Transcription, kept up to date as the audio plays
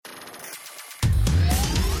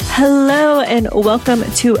Hello and welcome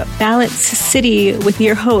to Balance City with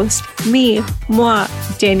your host, moi,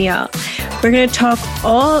 Danielle. We're going to talk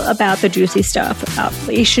all about the juicy stuff, about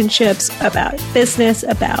relationships, about business,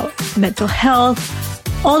 about mental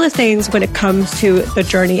health, all the things when it comes to the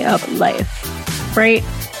journey of life, right?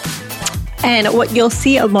 And what you'll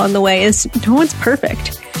see along the way is no one's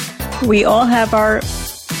perfect. We all have our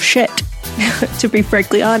shit, to be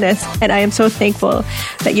frankly honest. And I am so thankful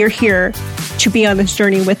that you're here to be on this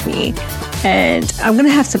journey with me. And I'm going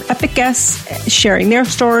to have some epic guests sharing their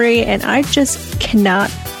story. And I just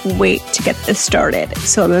cannot wait to get this started.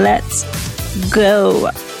 So let's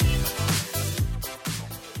go.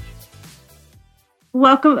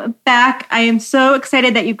 Welcome back. I am so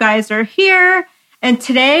excited that you guys are here. And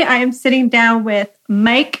today I am sitting down with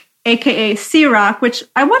Mike, aka C-Rock, which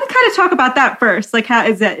I want to kind of talk about that first. Like, how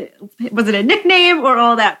is it? Was it a nickname or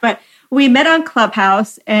all that? But we met on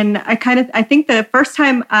Clubhouse, and I think the first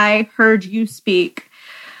time I heard you speak,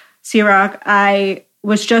 C-Rock, I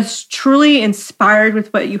was just truly inspired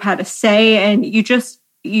with what you had to say, and you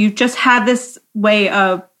just have this way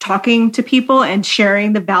of talking to people and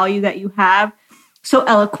sharing the value that you have so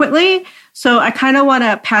eloquently. So I kind of want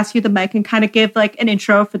to pass you the mic and kind of give like an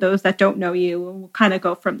intro for those that don't know you, and we'll kind of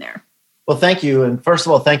go from there. Well, thank you. And first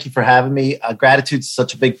of all, thank you for having me. Gratitude is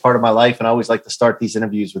such a big part of my life. And I always like to start these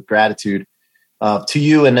interviews with gratitude to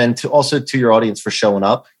you, and then also to your audience for showing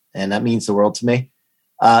up. And that means the world to me.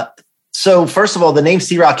 So first of all, the name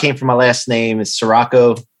C-Rock came from my last name is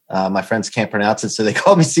Sirocco. My friends can't pronounce it, so they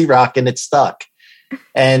call me C-Rock, and it stuck.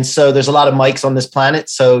 And so there's a lot of Mikes on this planet.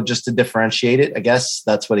 So just to differentiate it, I guess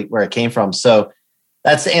that's where it came from. So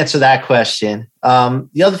that's to answer that question.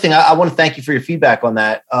 The other thing, I want to thank you for your feedback on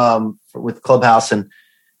that with Clubhouse. And,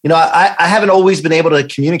 you know, I haven't always been able to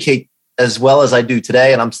communicate as well as I do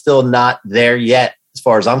today. And I'm still not there yet as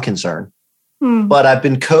far as I'm concerned. But I've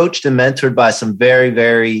been coached and mentored by some very,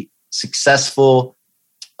 very successful,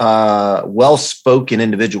 well-spoken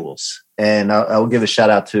individuals. And I'll give a shout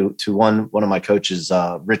out to one of my coaches,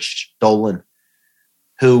 Rich Dolan,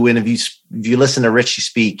 who, if you listen to Richie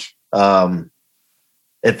speak,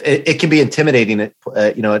 it can be intimidating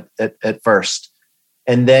at first,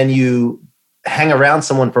 and then you hang around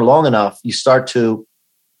someone for long enough, you start to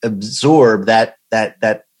absorb that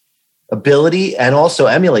ability and also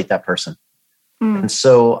emulate that person. And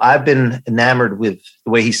so I've been enamored with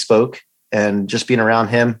the way he spoke, and just being around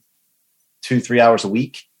him 2-3 hours a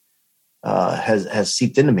week has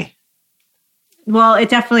seeped into me. Well, it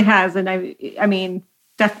definitely has. And I mean,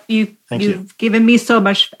 you've given me so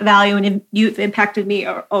much value, and you've impacted me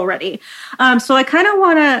already. So I kind of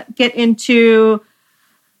want to get into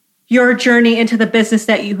your journey into the business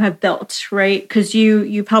that you have built, right? Because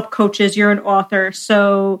you've helped coaches, you're an author.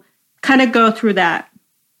 So kind of go through that.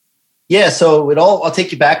 Yeah. So I'll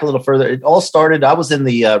take you back a little further. It all started, I was in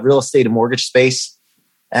the real estate and mortgage space,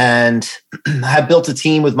 and I built a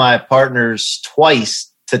team with my partners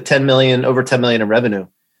twice to over 10 million in revenue,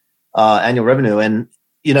 annual revenue. And,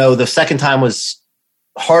 you know, the second time was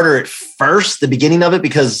harder at first, the beginning of it,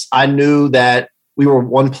 because I knew that we were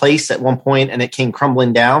one place at one point and it came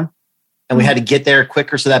crumbling down, and we had to get there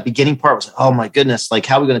quicker. So that beginning part was, oh my goodness, like,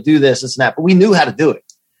 how are we going to do this and that? But we knew how to do it.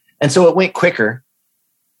 And so it went quicker.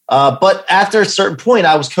 But after a certain point,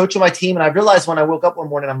 I was coaching my team, and I realized when I woke up one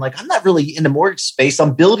morning, I'm like, I'm not really in the mortgage space.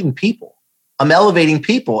 I'm building people. I'm elevating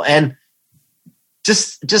people, and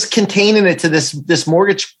just containing it to this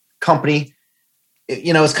mortgage company.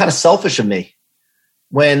 You know, it's kind of selfish of me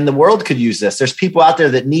when the world could use this. There's people out there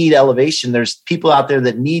that need elevation. There's people out there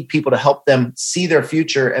that need people to help them see their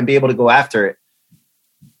future and be able to go after it.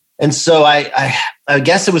 And so I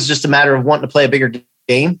guess it was just a matter of wanting to play a bigger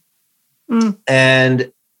game.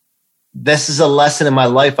 And this is a lesson in my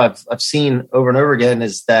life I've seen over and over again,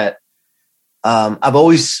 is that I've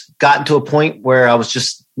always gotten to a point where I was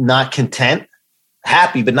just not content,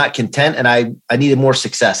 happy, but not content. And I needed more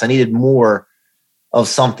success. I needed more of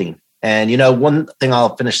something. And, you know, one thing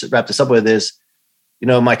I'll wrap this up with is, you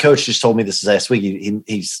know, my coach just told me this last week.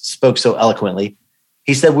 He spoke so eloquently.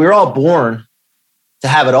 He said, we're all born to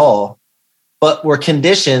have it all, but we're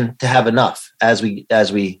conditioned to have enough as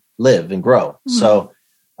we live and grow. So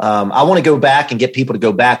I want to go back and get people to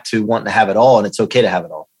go back to wanting to have it all, and it's okay to have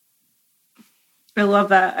it all. I love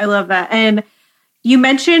that. And you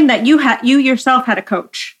mentioned that you yourself had a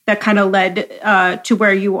coach that kind of led to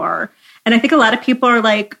where you are. And I think a lot of people are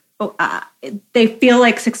like, they feel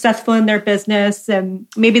like successful in their business, and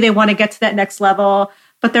maybe they want to get to that next level,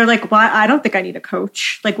 but they're like, why? I don't think I need a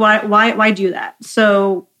coach. Like, why do that?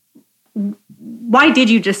 So why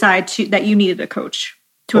did you decide that you needed a coach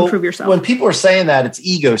to improve yourself? When people are saying that, it's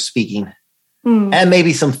ego speaking. and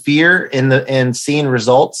maybe some fear in seeing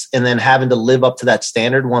results and then having to live up to that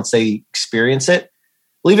standard once they experience it.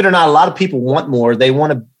 Believe it or not, a lot of people want more. They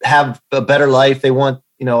want to have a better life. They want,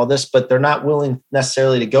 all this, but they're not willing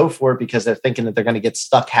necessarily to go for it because they're thinking that they're going to get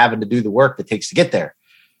stuck having to do the work that takes to get there.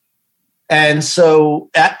 And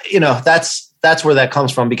so, that's where that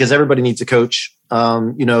comes from, because everybody needs a coach.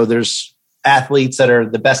 There's athletes that are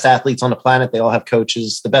the best athletes on the planet. They all have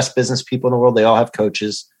coaches. The best business people in the world, they all have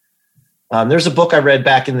coaches. There's a book I read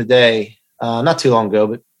back in the day, not too long ago,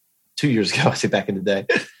 but 2 years ago, I say back in the day.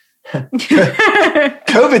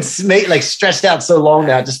 COVID's made stretched out so long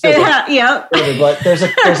now. It just feels but there's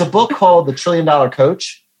a book called The $1 Trillion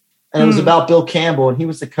Coach, and it was about Bill Campbell, and he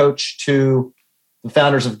was the coach to the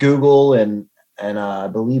founders of Google and I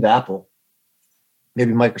believe Apple,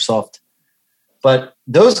 maybe Microsoft. But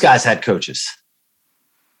those guys had coaches.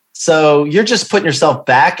 So you're just putting yourself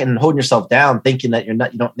back and holding yourself down, thinking that you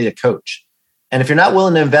don't need a coach. And if you're not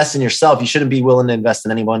willing to invest in yourself, you shouldn't be willing to invest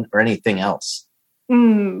in anyone or anything else.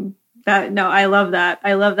 I love that.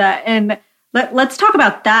 And let's talk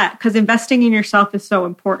about that, because investing in yourself is so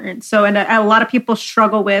important. So, and a lot of people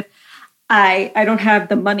struggle with, I don't have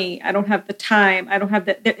the money. I don't have the time. I don't have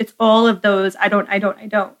it's all of those. I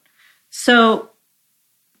don't. So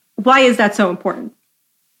why is that so important?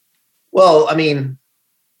 Well, I mean,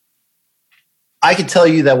 I could tell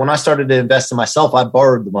you that when I started to invest in myself, I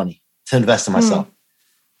borrowed the money to invest in myself.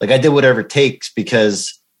 I did whatever it takes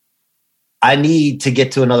because I need to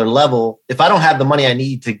get to another level. If I don't have the money I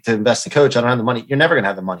need to invest in coach, I don't have the money. You're never going to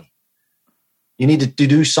have the money. You need to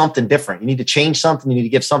do something different. You need to change something. You need to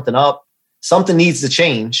give something up. Something needs to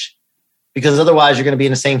change, because otherwise you're going to be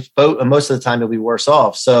in the same boat. And most of the time you'll be worse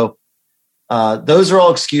off. So those are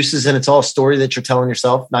all excuses, and it's all a story that you're telling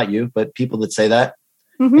yourself, not you, but people that say that.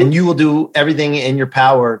 And you will do everything in your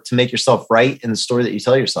power to make yourself right in the story that you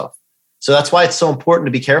tell yourself. So that's why it's so important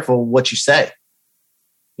to be careful what you say.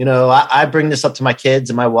 I bring this up to my kids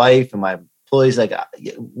and my wife and my employees,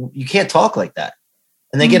 you can't talk like that.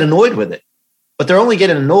 And they get annoyed with it, but they're only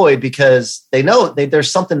getting annoyed because they know there's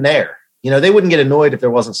something there. They wouldn't get annoyed if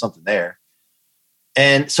there wasn't something there.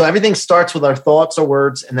 And so everything starts with our thoughts or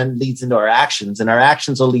words and then leads into our actions, and our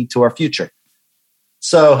actions will lead to our future.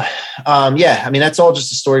 So, that's all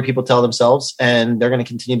just a story people tell themselves, and they're going to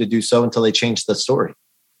continue to do so until they change the story.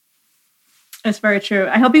 That's very true.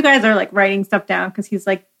 I hope you guys are writing stuff down, because he's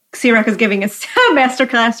C-Rock is giving us a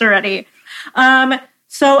masterclass already.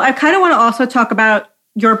 So I kind of want to also talk about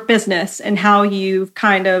your business and how you've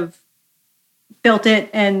kind of built it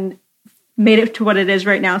and made it to what it is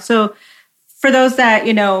right now. So for those that,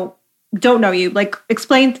 don't know you,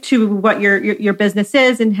 explain to what your business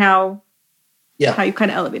is and how you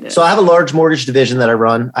kind of elevate it. So I have a large mortgage division that I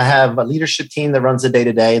run. I have a leadership team that runs the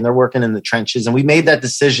day-to-day, and they're working in the trenches. And we made that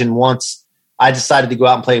decision once I decided to go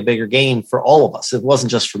out and play a bigger game for all of us. It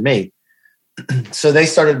wasn't just for me. So they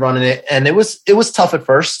started running it, and it was tough at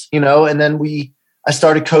first, and then I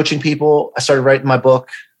started coaching people. I started writing my book,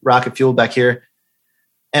 Rocket Fuel, back here.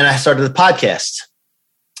 And I started the podcast,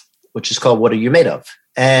 which is called What Are You Made Of?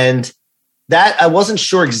 And that I wasn't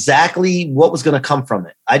sure exactly what was going to come from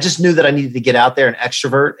it. I just knew that I needed to get out there and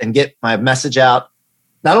extrovert and get my message out.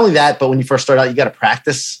 Not only that, but when you first start out, you got to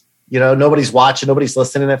practice. Nobody's watching, nobody's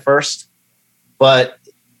listening at first. But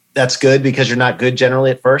that's good, because you're not good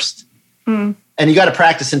generally at first. And you got to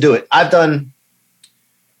practice and do it.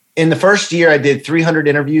 In the first year, I did 300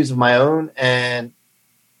 interviews of my own.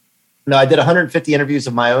 I did 150 interviews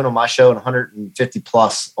of my own on my show and 150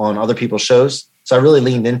 plus on other people's shows. So I really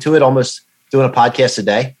leaned into it, almost doing a podcast a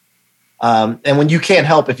day. And when you can't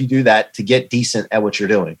help if you do that to get decent at what you're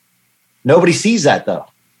doing. Nobody sees that, though.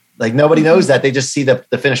 Nobody knows that. They just see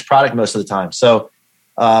the finished product most of the time. So,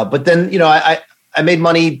 but then, I made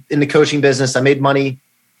money in the coaching business. I made money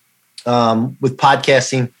with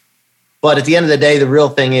podcasting. But at the end of the day, the real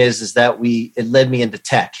thing is that it led me into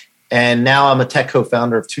tech. And now I'm a tech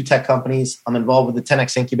co-founder of 2 tech companies. I'm involved with the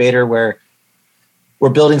 10X Incubator, where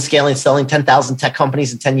we're building, scaling, selling 10,000 tech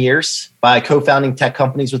companies in 10 years by co-founding tech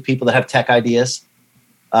companies with people that have tech ideas.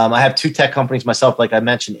 I have 2 tech companies myself, like I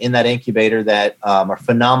mentioned, in that incubator that are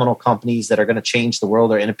phenomenal companies that are going to change the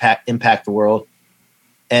world or impact the world.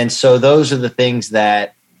 And so those are the things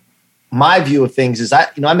that my view of things is, I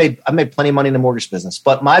made plenty of money in the mortgage business,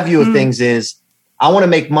 but my view of things is I want to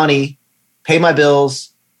make money, pay my bills,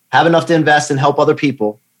 have enough to invest and help other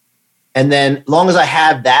people. And then as long as I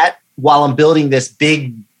have that while I'm building this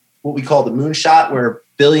big, what we call the moonshot, where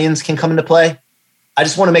billions can come into play, I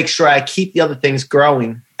just want to make sure I keep the other things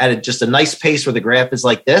growing at just a nice pace where the graph is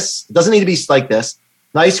like this. It doesn't need to be like this.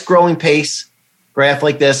 Nice growing pace, graph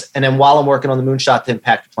like this. And then while I'm working on the moonshot to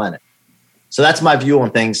impact the planet. So that's my view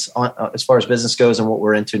on things as far as business goes and what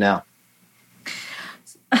we're into now.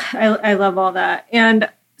 I love all that. And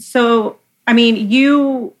so, I mean,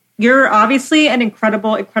 you're obviously an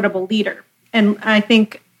incredible leader. And I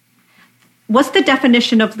think, what's the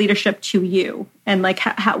definition of leadership to you? And like,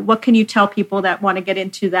 what can you tell people that want to get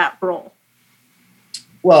into that role?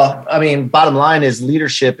 Well, I mean, bottom line is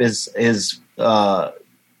leadership is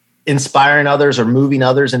inspiring others or moving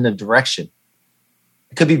others in a direction.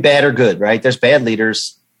 It could be bad or good, right? There's bad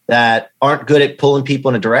leaders that aren't good at pulling people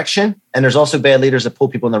in a direction. And there's also bad leaders that pull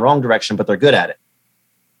people in the wrong direction, but they're good at it,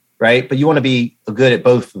 right? But you want to be good at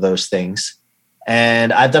both of those things.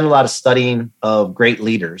 And I've done a lot of studying of great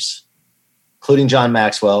leaders, including John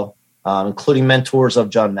Maxwell, including mentors of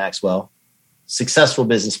John Maxwell, successful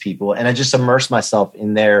business people. And I just immerse myself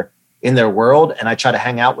in their world. And I try to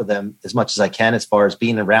hang out with them as much as I can as far as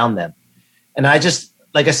being around them. And I just,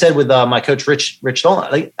 like I said, with my coach, Rich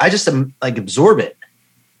Dolan, like, I just absorb it.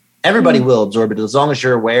 Everybody will absorb it as long as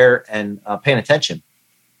you're aware and paying attention.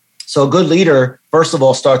 So a good leader, first of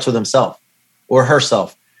all, starts with himself or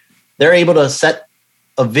herself. They're able to set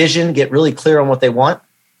a vision, get really clear on what they want.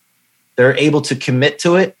 They're able to commit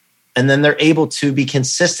to it. And then they're able to be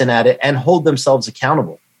consistent at it and hold themselves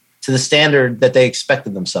accountable to the standard that they expect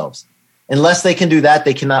of themselves. Unless they can do that,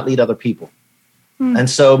 they cannot lead other people. And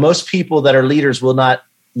so most people that are leaders will not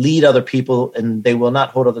lead other people, and they will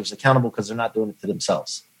not hold others accountable because they're not doing it to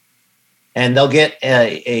themselves. And they'll get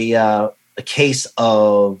a case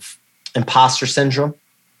of imposter syndrome.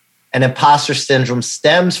 And imposter syndrome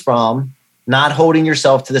stems from not holding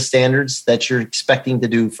yourself to the standards that you're expecting to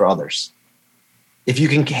do for others. If you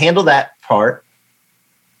can handle that part,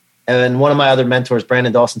 and one of my other mentors,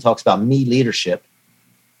 Brandon Dawson, talks about me leadership.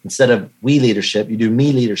 Instead of we leadership, you do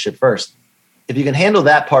me leadership first. If you can handle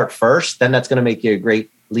that part first, then that's going to make you a great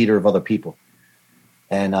leader of other people.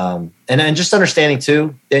 And just understanding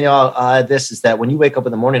too, Danielle, this is that when you wake up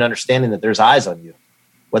in the morning, understanding that there's eyes on you,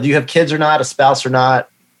 whether you have kids or not, a spouse or not.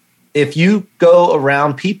 If you go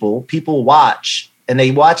around people watch, and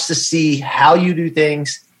they watch to see how you do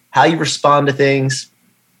things, how you respond to things,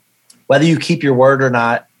 whether you keep your word or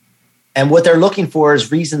not. And what they're looking for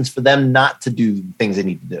is reasons for them not to do things they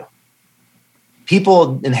need to do.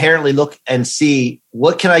 People inherently look and see,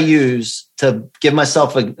 what can I use to give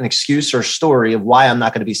myself an excuse or a story of why I'm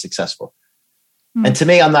not going to be successful? And to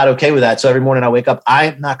me, I'm not okay with that. So every morning I wake up,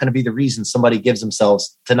 I'm not going to be the reason somebody gives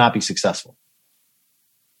themselves to not be successful.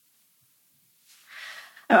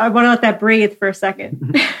 I want to let that breathe for a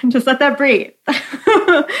second. Just let that breathe.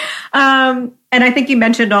 And I think you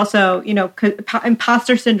mentioned also,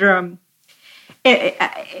 imposter syndrome, it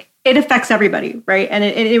affects everybody, right? And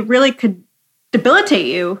it really could debilitate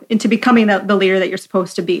you into becoming the leader that you're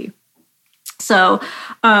supposed to be. So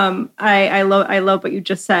I love what you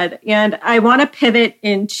just said. And I want to pivot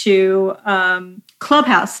into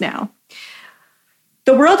Clubhouse now.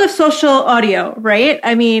 The world of social audio, right?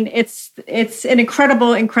 I mean, it's an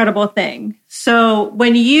incredible thing. So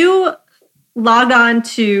when you logged on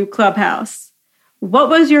to Clubhouse, what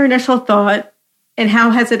was your initial thought, and how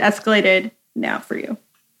has it escalated now for you?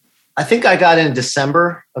 I think I got in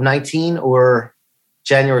December of 19 or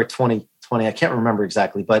January 2020. I can't remember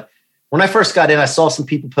exactly, but when I first got in, I saw some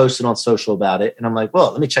people posting on social about it, and I'm like,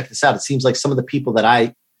 well, let me check this out. It seems like some of the people that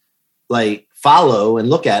I follow and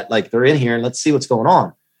look at, they're in here, and let's see what's going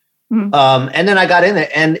on. And then I got in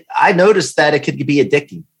it, and I noticed that it could be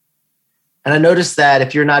addicting. And I noticed that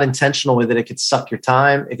if you're not intentional with it, it could suck your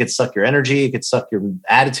time. It could suck your energy. It could suck your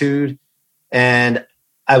attitude. And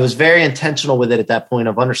I was very intentional with it at that point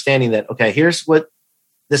of understanding that, okay,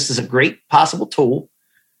 this is a great possible tool.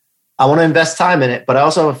 I want to invest time in it, but I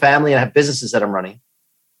also have a family and I have businesses that I'm running.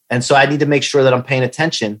 And so I need to make sure that I'm paying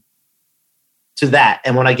attention to that.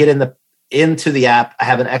 And when I get into the app, I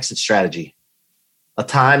have an exit strategy, a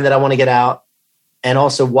time that I want to get out. And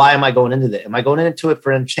also, why am I going into it? Am I going into it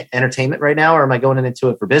for entertainment right now, or am I going into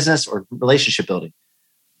it for business or relationship building?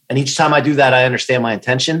 And each time I do that, I understand my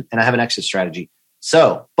intention and I have an exit strategy.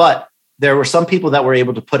 So, but there were some people that were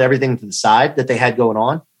able to put everything to the side that they had going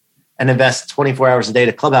on and invest 24 hours a day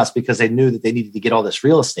to Clubhouse because they knew that they needed to get all this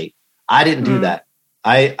real estate. I didn't do that.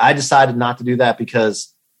 I decided not to do that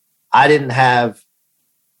because I didn't have,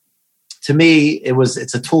 to me,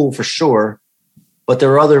 it's a tool for sure, but there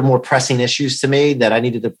were other more pressing issues to me that I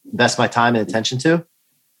needed to invest my time and attention to.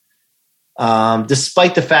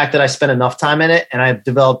 Despite the fact that I spent enough time in it, and I've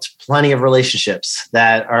developed plenty of relationships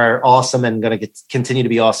that are awesome and going to continue to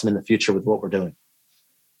be awesome in the future with what we're doing.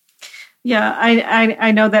 Yeah,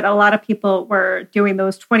 I know that a lot of people were doing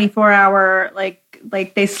those 24-hour, like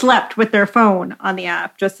they slept with their phone on the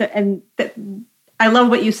app. I love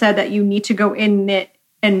what you said, that you need to go in it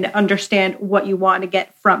and understand what you want to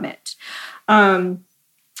get from it.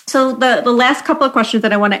 So the last couple of questions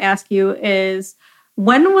that I want to ask you is,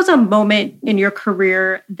 when was a moment in your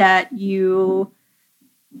career that you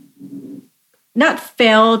not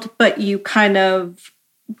failed, but you kind of,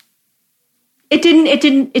 it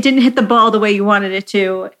didn't hit the ball the way you wanted it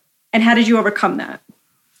to, and how did you overcome that?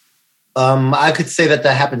 I could say that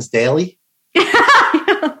happens daily,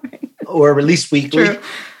 or at least weekly. True.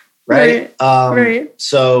 Right? Right.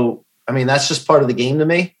 So, I mean, that's just part of the game to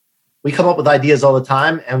me. We come up with ideas all the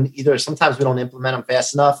time, and either sometimes we don't implement them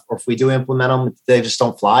fast enough, or if we do implement them, they just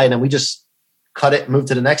don't fly. And then we just cut it and move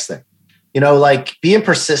to the next thing. Like being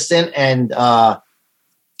persistent and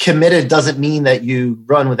committed doesn't mean that you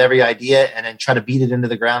run with every idea and then try to beat it into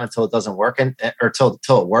the ground until it doesn't work or till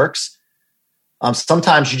it works.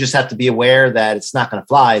 Sometimes you just have to be aware that it's not going to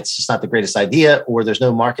fly. It's just not the greatest idea, or there's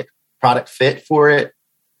no market product fit for it,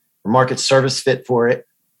 or market service fit for it.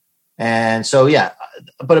 And so, yeah,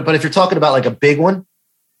 but if you're talking about like a big one,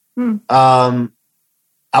 I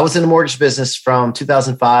was in the mortgage business from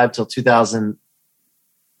 2005 till 2000.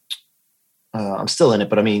 I'm still in it,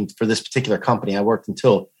 but I mean, for this particular company, I worked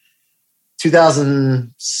until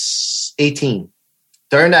 2018.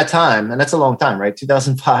 During that time, and that's a long time, right?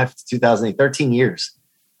 2005 to 2008, 13 years,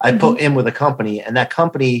 I put in with a company, and that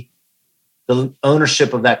company, the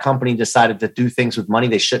ownership of that company decided to do things with money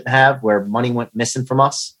they shouldn't have, where money went missing from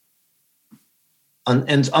us.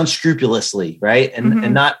 And unscrupulously, right?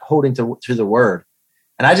 And not holding to the word.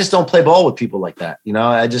 And I just don't play ball with people like that.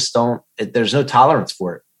 I just don't, there's no tolerance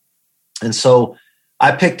for it. And so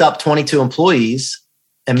I picked up 22 employees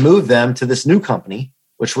and moved them to this new company,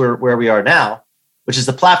 which we're where we are now, which is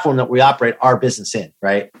the platform that we operate our business in,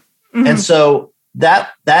 right? And so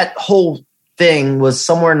that whole thing was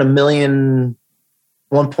somewhere in the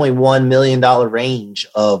 $1.1 million range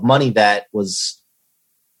of money that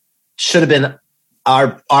should have been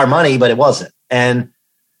our money, but it wasn't. And,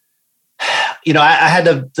 I had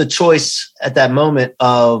the choice at that moment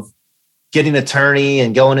of getting an attorney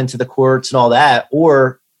and going into the courts and all that,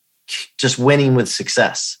 or just winning with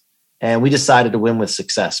success. And we decided to win with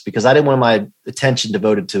success because I didn't want my attention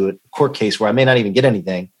devoted to a court case where I may not even get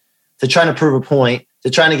anything, to trying to prove a point, to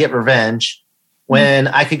trying to get revenge, when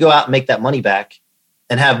I could go out and make that money back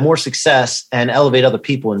and have more success and elevate other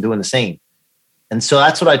people in doing the same. And so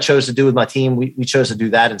that's what I chose to do with my team. We chose to do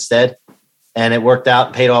that instead. And it worked out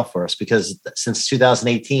and paid off for us, because since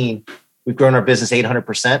 2018, we've grown our business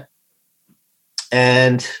 800%.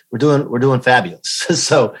 And we're doing fabulous.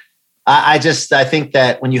 So I think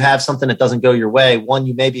that when you have something that doesn't go your way, one,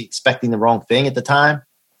 you may be expecting the wrong thing at the time.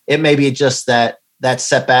 It may be just that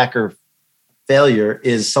setback or failure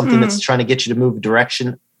is something that's trying to get you to move a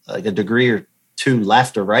direction, like a degree or two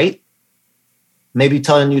left or right. Maybe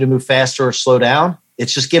telling you to move faster or slow down.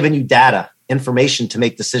 It's just giving you data, information to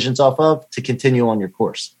make decisions off of to continue on your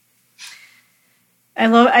course. I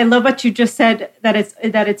love what you just said, that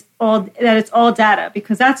it's all data,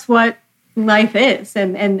 because that's what life is.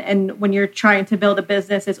 And when you're trying to build a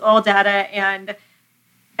business, it's all data, and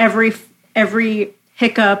every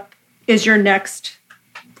hiccup is your next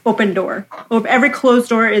open door. Every closed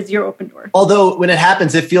door is your open door. Although when it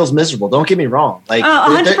happens, it feels miserable. Don't get me wrong. Like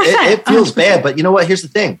 100%. It feels bad, but you know what? Here's the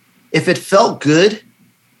thing. If it felt good,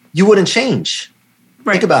 you wouldn't change.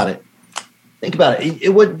 Right. Think about it.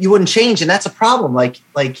 You wouldn't change. And that's a problem. Like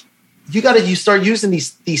you start using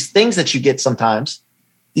these things that you get sometimes,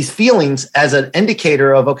 these feelings, as an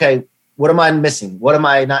indicator of, okay, what am I missing? What am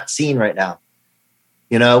I not seeing right now?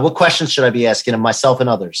 What questions should I be asking of myself and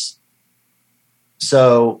others?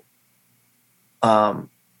 So,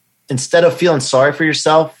 instead of feeling sorry for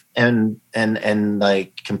yourself and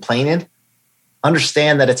like complaining,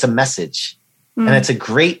 understand that it's a message, and it's a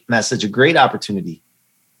great message, a great opportunity.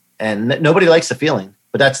 And nobody likes the feeling,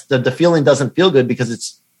 but that's the feeling doesn't feel good because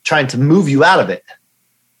it's trying to move you out of it.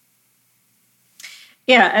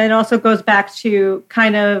 Yeah. And it also goes back to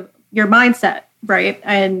kind of your mindset, right?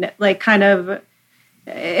 And like kind of,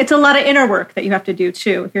 it's a lot of inner work that you have to do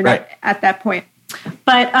too, if you're not at that point.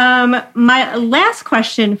 But my last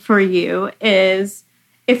question for you is,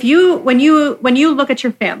 when you look at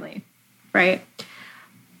your family, right,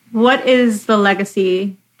 what is the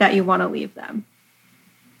legacy that you want to leave them?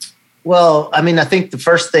 Well, I mean, I think the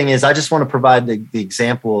first thing is I just want to provide the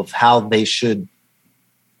example of how they should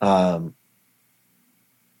handle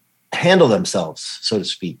themselves, so to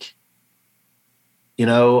speak.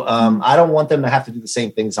 I don't want them to have to do the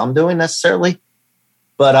same things I'm doing necessarily,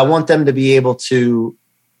 but I want them to be able to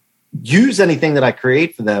use anything that I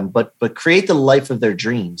create for them, but create the life of their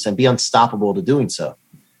dreams and be unstoppable to doing so.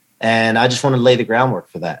 And I just want to lay the groundwork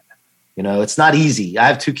for that. You know, it's not easy. I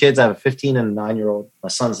have 2 kids. I have a 15 and a 9-year-old. My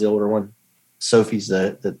son's the older one. Sophie's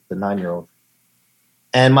the 9-year-old.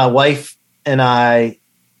 And my wife and I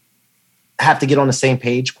have to get on the same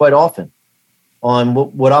page quite often on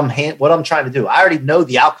what I'm trying to do. I already know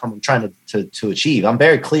the outcome I'm trying to achieve. I'm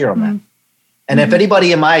very clear on that. And if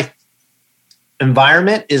anybody in my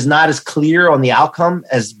environment is not as clear on the outcome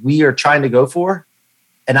as we are trying to go for,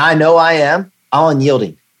 and I know I am, I'm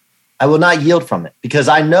unyielding. I will not yield from it because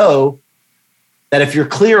I know that if you're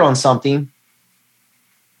clear on something,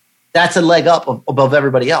 that's a leg up above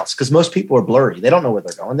everybody else, because most people are blurry. They don't know where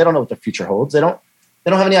they're going. They don't know what their future holds. They don't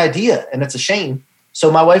have any idea, and it's a shame. So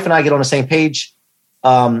my wife and I get on the same page,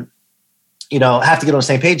 have to get on the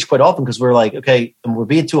same page quite often because we're like, okay, and we're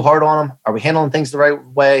being too hard on them. Are we handling things the right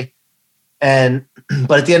way?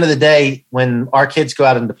 But at the end of the day, when our kids go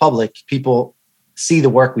out into public, people see the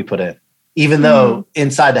work we put in, even though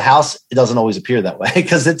inside the house, it doesn't always appear that way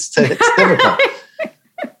because it's difficult.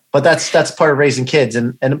 But that's part of raising kids.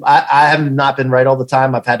 And I have not been right all the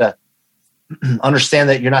time. I've had to understand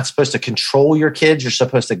that you're not supposed to control your kids. You're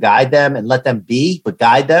supposed to guide them and let them be, but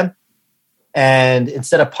guide them. And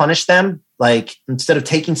instead of punish them, like instead of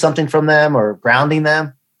taking something from them or grounding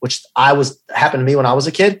them, which happened to me when I was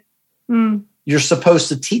a kid, you're supposed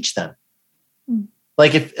to teach them.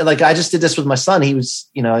 Like I just did this with my son. He was,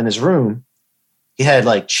 in his room, he had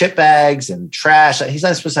like chip bags and trash. He's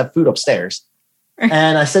not supposed to have food upstairs.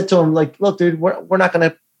 And I said to him, like, look, dude, we're not going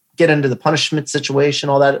to get into the punishment situation,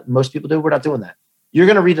 all that most people do. We're not doing that. You're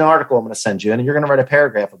going to read an article I'm going to send you, and you're going to write a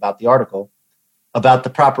paragraph about the article about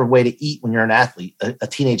the proper way to eat when you're an athlete, a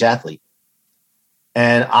teenage athlete.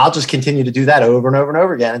 And I'll just continue to do that over and over and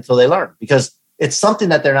over again until they learn, because it's something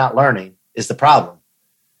that they're not learning is the problem.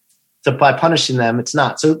 So by punishing them, it's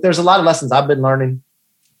not. So there's a lot of lessons I've been learning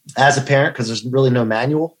as a parent because there's really no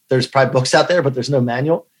manual. There's probably books out there, but there's no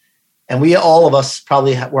manual. And all of us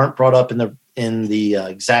probably weren't brought up in the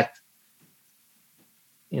exact,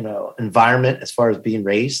 environment as far as being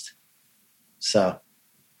raised. So,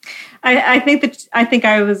 I think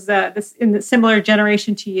I was in the similar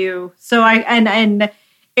generation to you. So and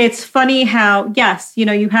it's funny how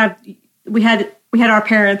we had our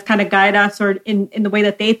parents kind of guide us or in the way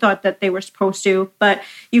that they thought that they were supposed to, but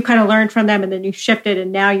you kind of learned from them and then you shifted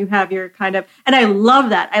and now you have your kind of, and I love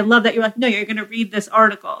that. I love that you're like, no, you're going to read this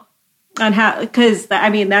article on how, because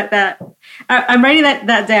I'm writing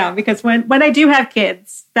that down because when I do have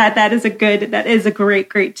kids, that is a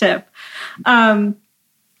great tip.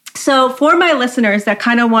 So for my listeners that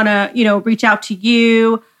kind of want to, reach out to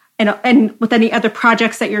you and with any other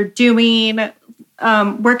projects that you're doing,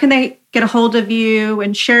 where can they get a hold of you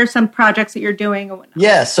and share some projects that you're doing and whatnot?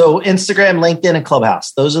 Yeah. So Instagram, LinkedIn, and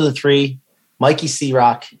Clubhouse. Those are the 3. Mikey C.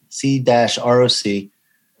 Rock, C-ROC.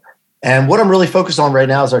 And what I'm really focused on right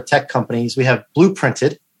now is our tech companies. We have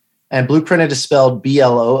Blueprinted, and Blueprinted is spelled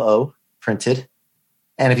BLOO, printed.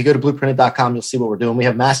 And if you go to blueprinted.com, you'll see what we're doing. We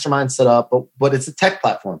have Mastermind set up, but it's a tech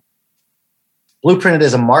platform. Blueprinted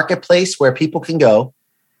is a marketplace where people can go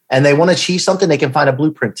and they want to achieve something, they can find a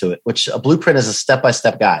blueprint to it, which a blueprint is a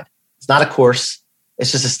step-by-step guide. It's not a course.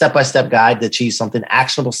 It's just a step-by-step guide to achieve something,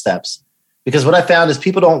 actionable steps. Because what I found is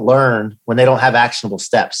people don't learn when they don't have actionable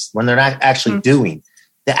steps, when they're not actually doing.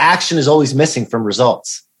 The action is always missing from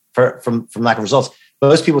results, from lack of results.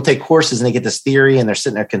 Most people take courses and they get this theory and they're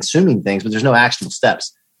sitting there consuming things, but there's no actionable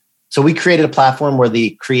steps. So we created a platform where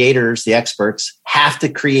the creators, the experts, have to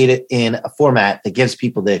create it in a format that gives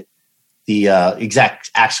people the exact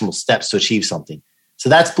actionable steps to achieve something. So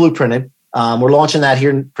that's Blueprinted. We're launching that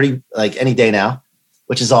here pretty like any day now,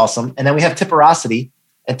 which is awesome. And then we have Tipperosity.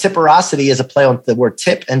 And Tipperosity is a play on the word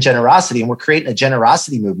tip and generosity. And we're creating a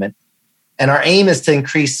generosity movement. And our aim is to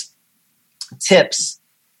increase tips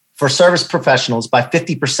for service professionals by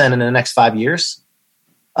 50% in the next 5 years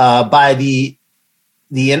by the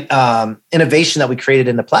innovation that we created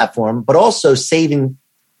in the platform, but also saving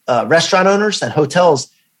restaurant owners and hotels.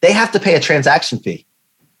 They have to pay a transaction fee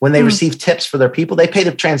when they receive tips for their people. They pay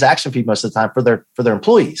the transaction fee most of the time for their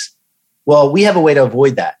employees. Well, we have a way to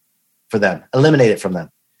avoid that for them, eliminate it from them.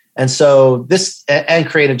 And so and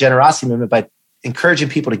create a generosity movement by encouraging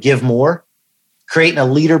people to give more, creating a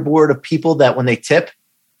leaderboard of people that when they tip,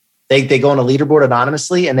 they go on a leaderboard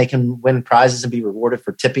anonymously and they can win prizes and be rewarded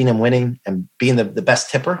for tipping and winning and being the best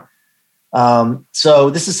tipper. So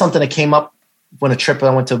this is something that came up when I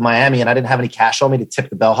went to Miami and I didn't have any cash on me to tip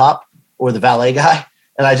the bellhop or the valet guy.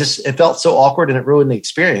 And it felt so awkward and it ruined the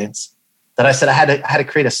experience that I said I had to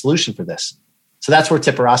create a solution for this. So that's where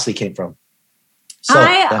Tipperosity came from. So,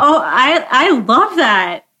 I love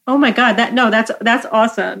that. Oh my God, that's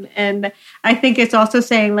awesome. And I think it's also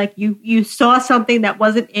saying like you saw something that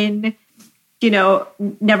wasn't in,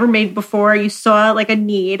 never made before. You saw like a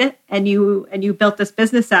need and you built this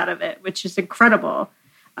business out of it, which is incredible.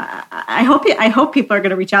 I hope people are going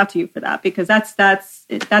to reach out to you for that, because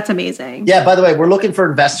that's amazing. Yeah. By the way, we're looking for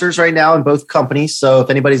investors right now in both companies. So if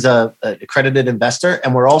anybody's a accredited investor,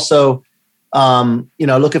 and we're also,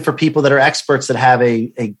 looking for people that are experts that have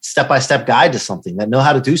a step-by-step guide to something, that know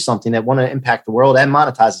how to do something, that want to impact the world and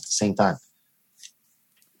monetize at the same time.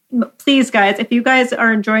 Please, guys, if you guys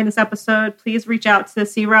are enjoying this episode, please reach out to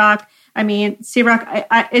C-Rock. I mean, C-Rock,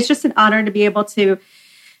 it's just an honor to be able to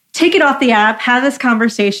take it off the app, have this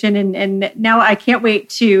conversation, and now I can't wait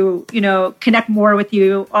to, connect more with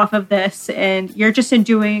you off of this. And you're just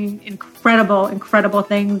doing incredible, incredible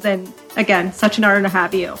things. And again, such an honor to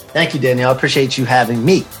have you. Thank you, Danielle. I appreciate you having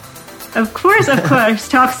me. Of course.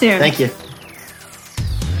 Talk soon. Thank you.